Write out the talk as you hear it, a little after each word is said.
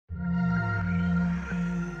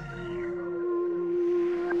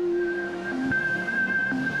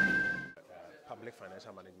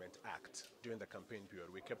during the campaign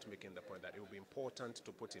period, we kept making the point that it would be important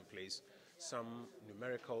to put in place some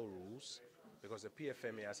numerical rules, because the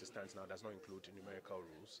PFMA as it stands now does not include numerical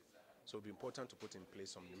rules. So it would be important to put in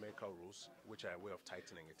place some numerical rules, which are a way of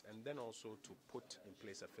tightening it, and then also to put in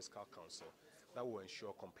place a fiscal council that will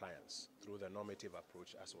ensure compliance through the normative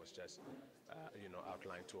approach, as was just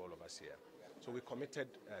outlined to all of us here. So we committed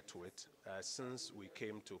to it. Since we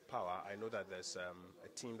came to power, I know that there's a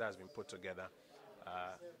team that has been put together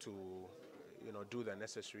to do the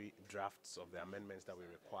necessary drafts of the amendments that we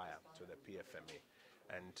require to the PFMA.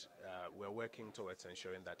 And we're working towards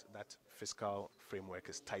ensuring that that fiscal framework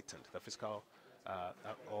is tightened. The fiscal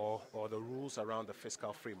or the rules around the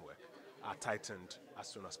fiscal framework are tightened as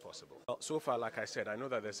soon as possible. Well, so far, like I said, I know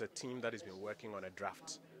that there's a team that has been working on a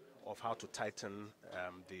draft of how to tighten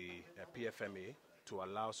the PFMA to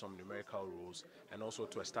allow some numerical rules, and also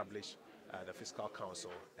to establish the Fiscal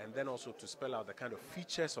Council, and then also to spell out the kind of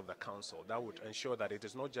features of the council that would ensure that it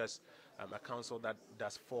is not just a council that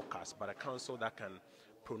does forecast, but a council that can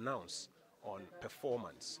pronounce on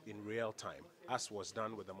performance in real time, as was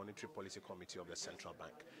done with the Monetary Policy Committee of the Central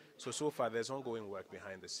Bank. So far there's ongoing work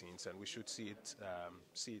behind the scenes, and we should see it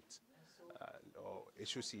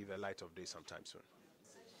should see the light of day sometime soon.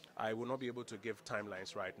 I will not be able to give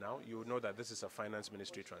timelines right now. You know that this is a finance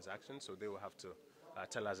ministry transaction, so they will have to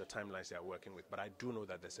tell us the timelines they are working with. But I do know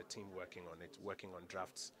that there's a team working on it, working on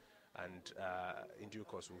drafts, and in due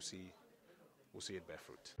course we'll see it bear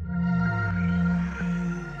fruit.